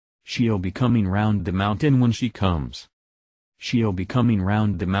She'll be coming round the mountain when she comes. She'll be coming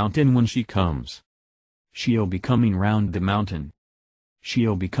round the mountain when she comes. She'll be coming round the mountain.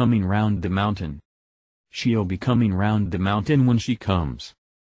 She'll be coming round the mountain. She'll be coming round the mountain when she comes.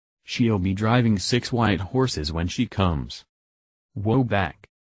 She'll be driving 6 white horses when she comes. Woe back.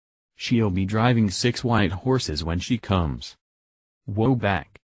 She'll be driving 6 white horses when she comes. Woe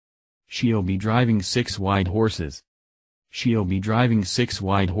back. She'll be driving 6 white horses. She'll be driving 6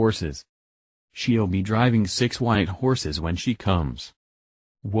 white horses. She'll be driving 6 white horses when she comes.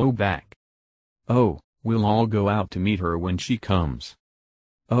 Woe back. Oh, we'll all go out to meet her when she comes.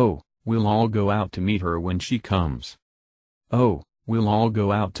 Oh, we'll all go out to meet her when she comes. Oh, we'll all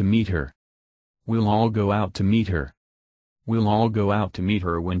go out to meet her. We'll all go out to meet her. We'll all go out to meet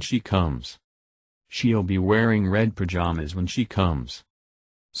her when she comes. She'll be wearing red pajamas when she comes.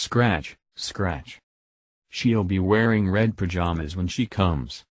 Scratch, scratch. She'll be wearing red pajamas when she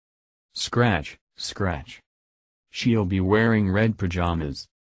comes. Scratch, scratch. She'll be wearing red pajamas.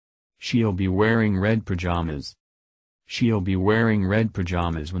 She'll be wearing red pajamas. She'll be wearing red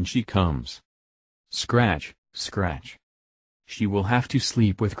pajamas when she comes. Scratch, scratch. She will have to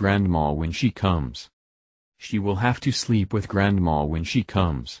sleep with Grandma when she comes. She will have to sleep with Grandma when she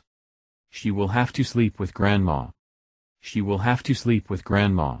comes. She will have to sleep with Grandma. She will have to sleep with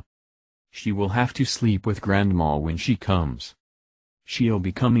Grandma. She will have to sleep with Grandma when she comes. She'll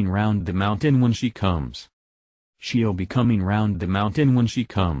be coming round the mountain when she comes. She'll be coming round the mountain when she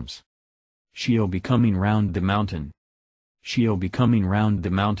comes. She'll be coming round the mountain. She'll be coming round the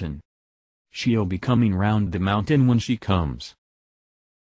mountain. She'll be coming round the mountain when she comes.